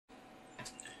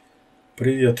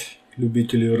Привет,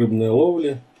 любители рыбной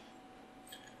ловли,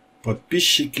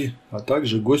 подписчики, а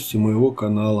также гости моего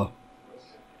канала.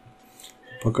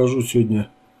 Покажу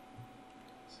сегодня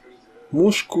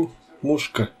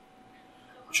мушка,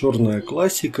 черная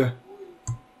классика.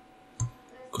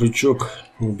 Крючок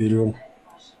мы берем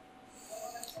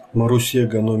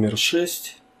Марусега номер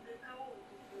 6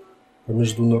 по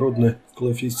международной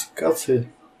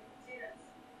классификации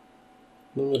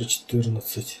номер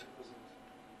 14.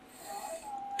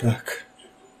 Так,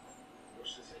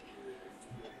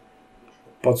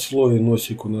 под слой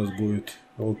носик у нас будет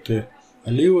ЛТ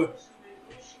олива.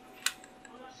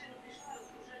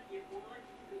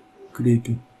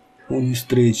 Крепим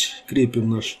унистрейч, крепим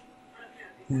наш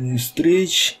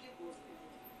унистрейч.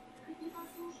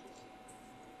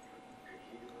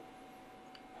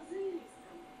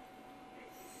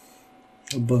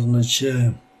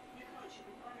 Обозначаем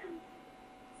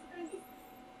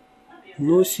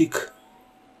носик.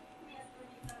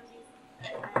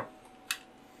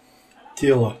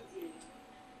 Тело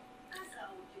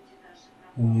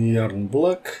Yarn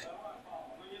Black.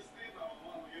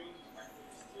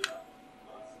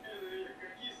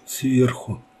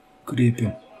 Сверху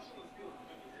крепим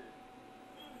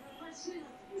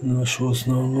нашу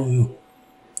основную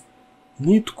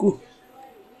нитку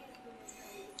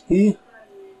и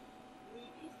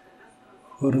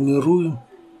формируем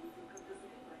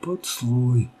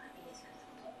подслой.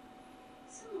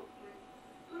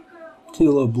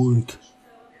 Тело будет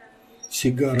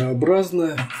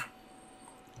сигарообразное.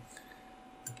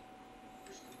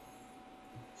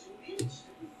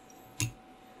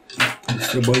 То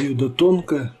есть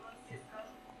обоюдотонкое.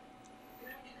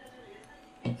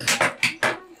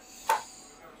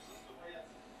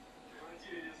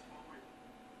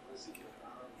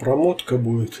 Промотка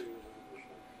будет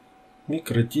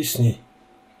микротисней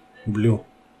блю.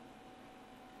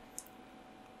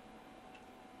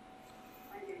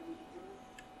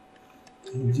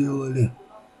 Сделали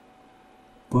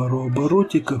пару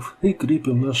оборотиков и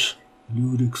крепим наш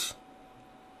люрикс.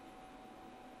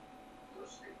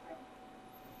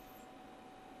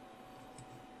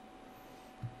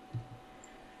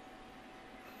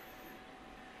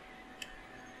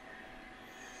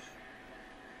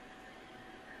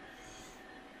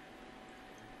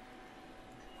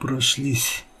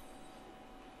 Прошлись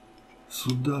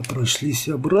сюда, прошлись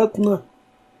обратно.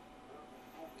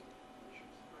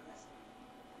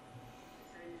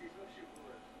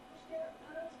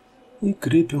 И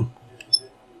крепим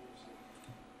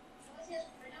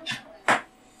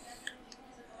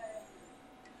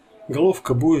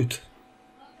головка будет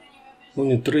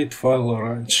Unitrade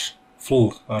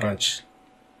Full Orange.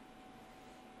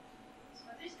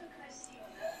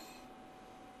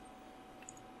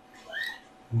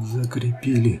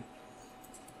 Закрепили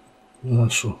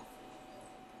нашу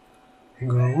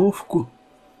головку.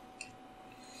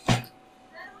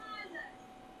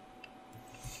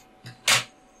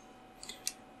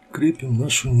 Крепим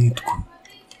нашу нитку.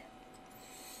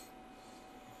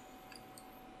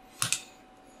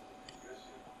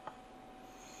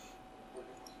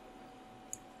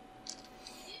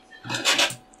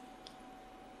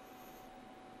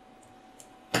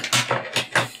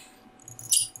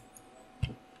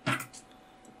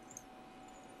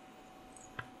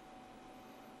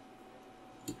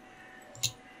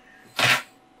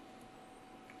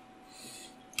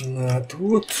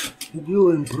 Вот,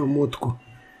 делаем промотку.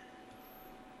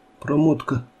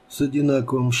 Промотка с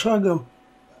одинаковым шагом.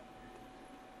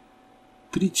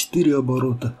 3-4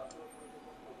 оборота.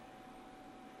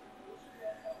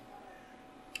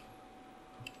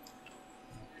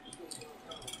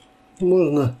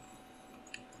 Можно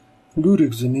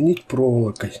люрик заменить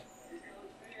проволокой.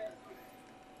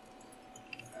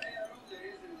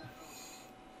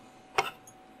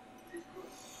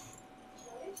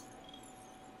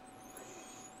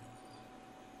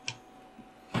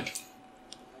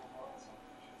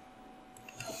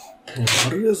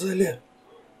 Порезали.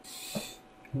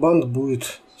 Бант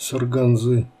будет с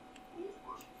органзы.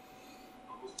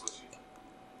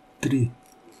 3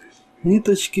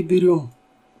 ниточки берем.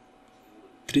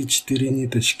 3-4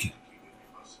 ниточки.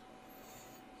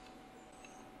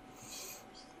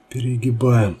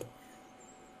 Перегибаем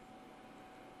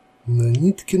на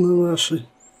нитки на наши.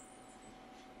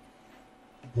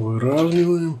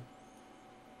 Выравниваем.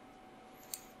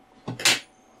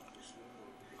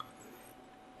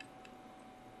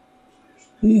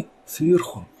 И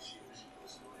сверху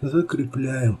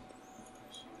закрепляем.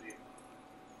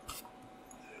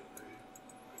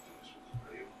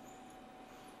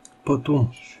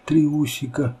 Потом 3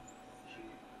 усика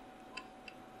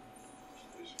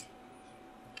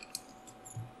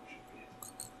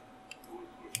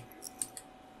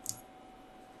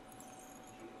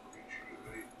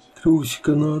 3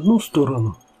 усика на одну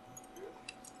сторону.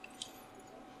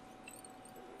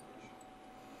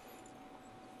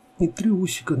 И 3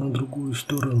 усика на другую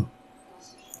сторону.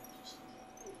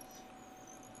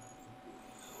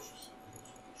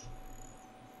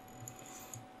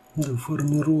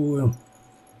 Доформируем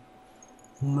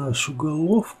нашу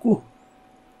головку.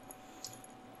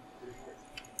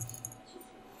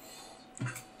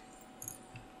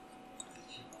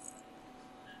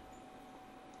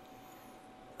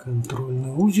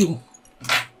 Контрольный узел.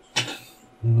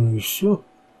 Ну и все.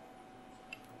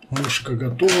 Мышка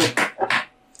готова.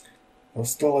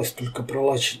 Осталось только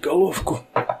пролачить головку.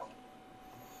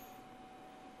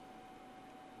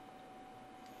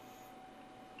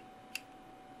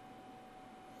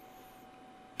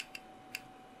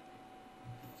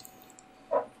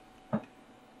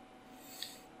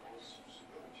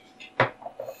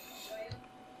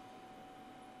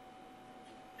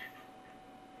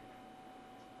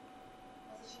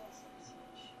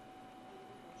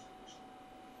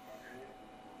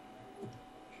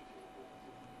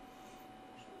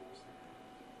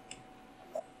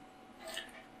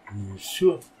 И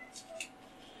все.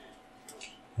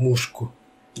 Мушку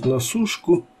на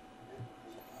сушку.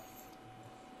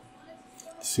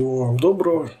 Всего вам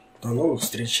доброго. До новых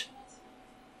встреч.